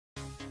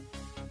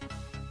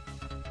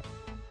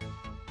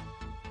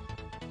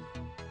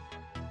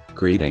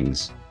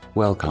Greetings.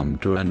 Welcome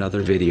to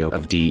another video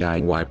of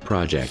DIY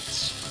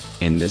projects.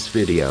 In this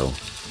video,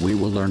 we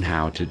will learn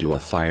how to do a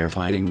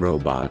firefighting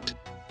robot.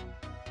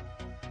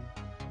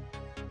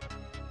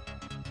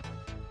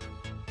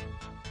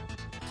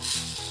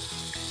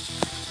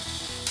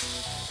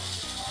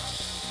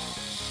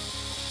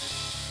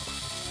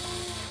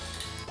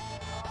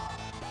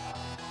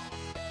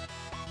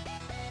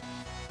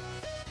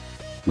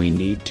 We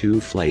need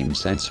two flame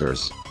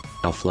sensors.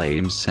 A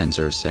flame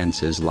sensor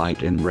senses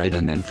light in red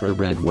and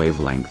infrared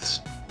wavelengths.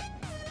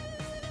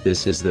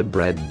 This is the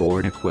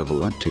breadboard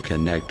equivalent to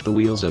connect the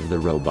wheels of the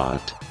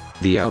robot.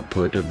 The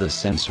output of the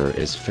sensor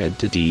is fed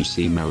to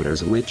DC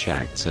motors, which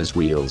acts as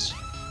wheels.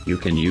 You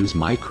can use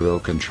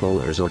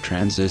microcontrollers or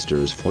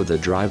transistors for the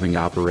driving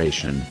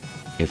operation.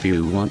 If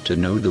you want to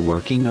know the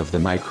working of the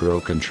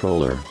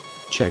microcontroller,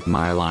 check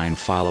my line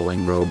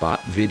following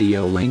robot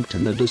video linked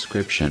in the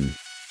description.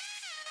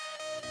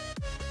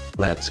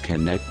 Let's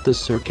connect the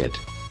circuit.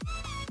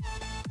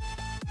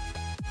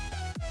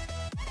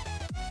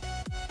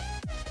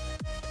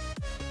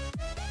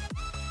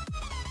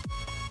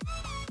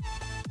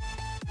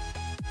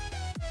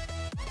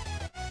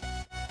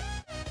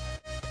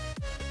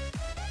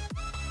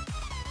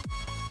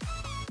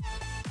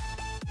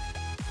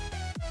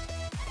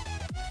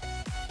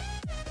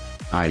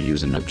 I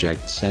use an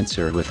object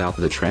sensor without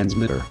the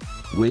transmitter,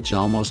 which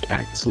almost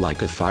acts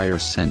like a fire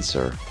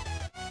sensor.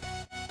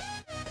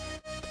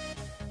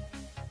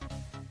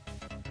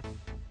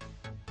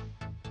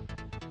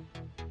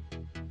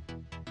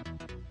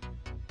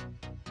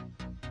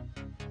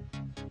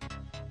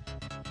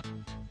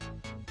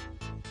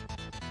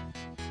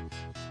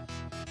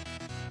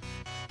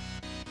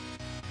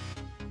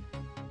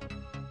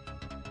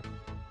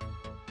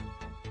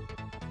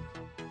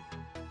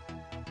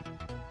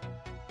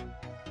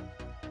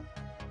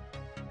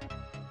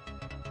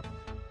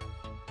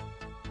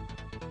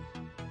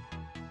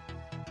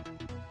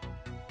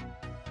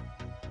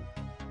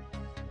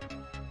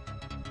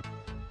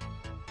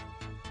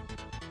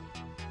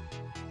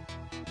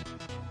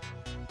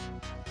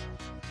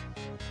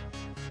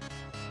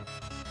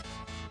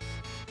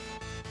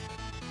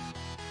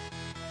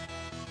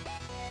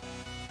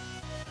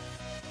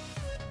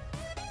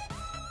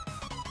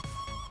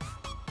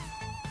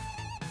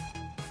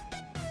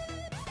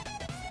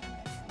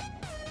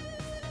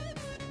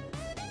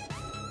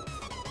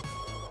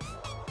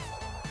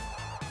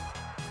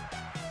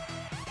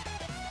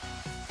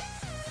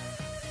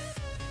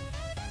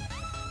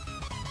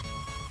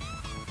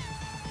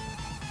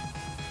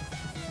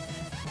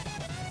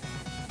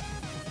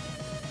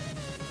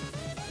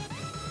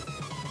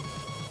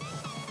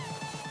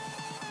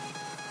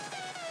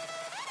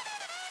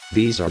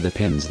 These are the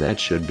pins that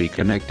should be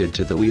connected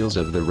to the wheels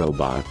of the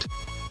robot.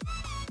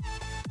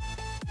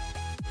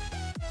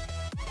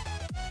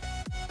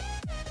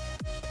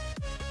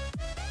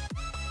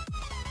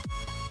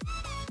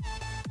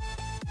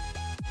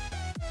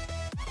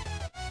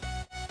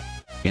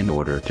 In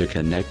order to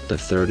connect the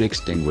third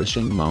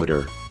extinguishing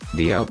motor,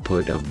 the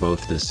output of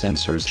both the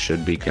sensors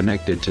should be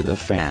connected to the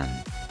fan,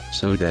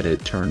 so that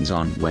it turns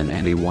on when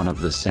any one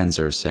of the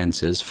sensors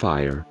senses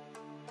fire.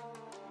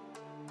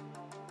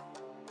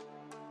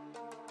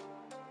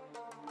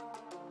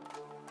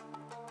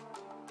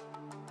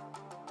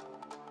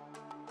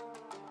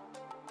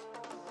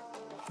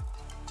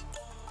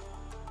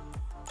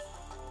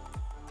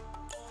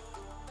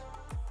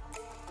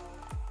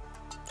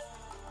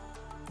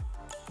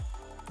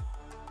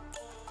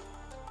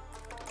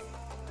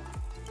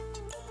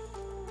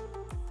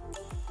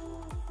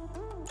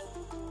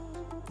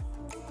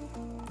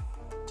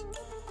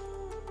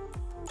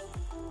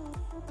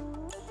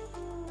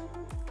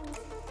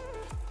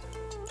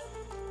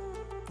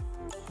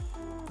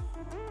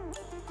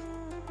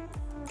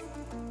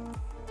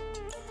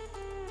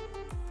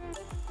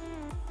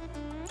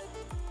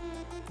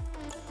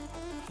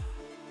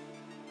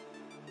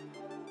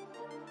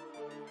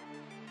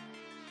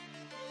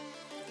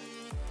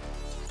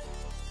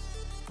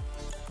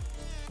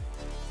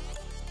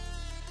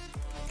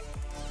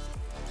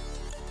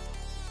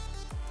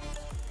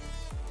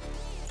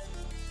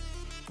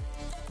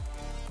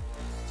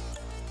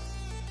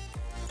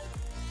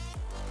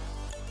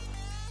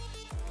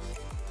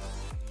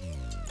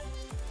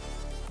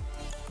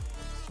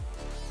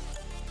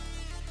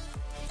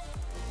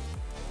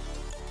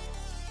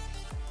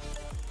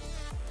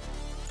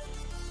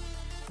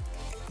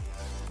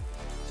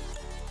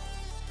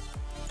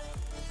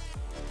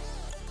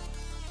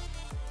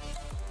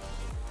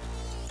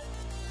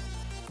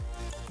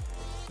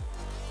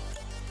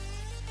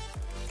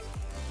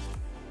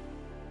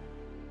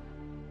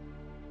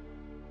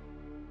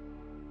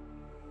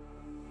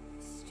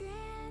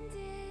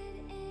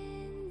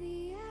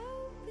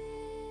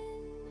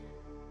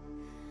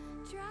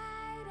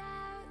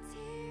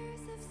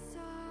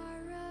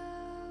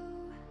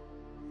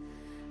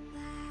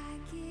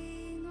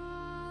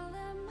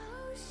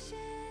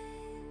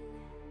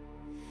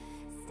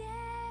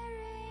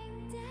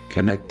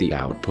 Connect the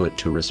output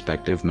to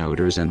respective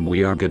motors and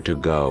we are good to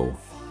go.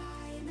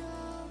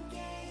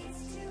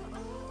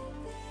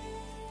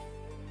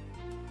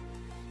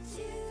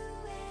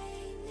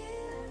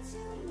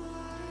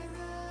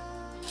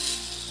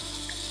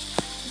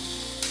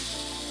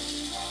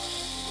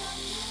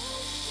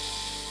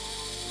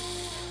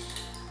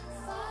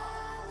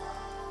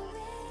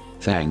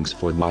 Thanks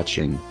for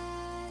watching.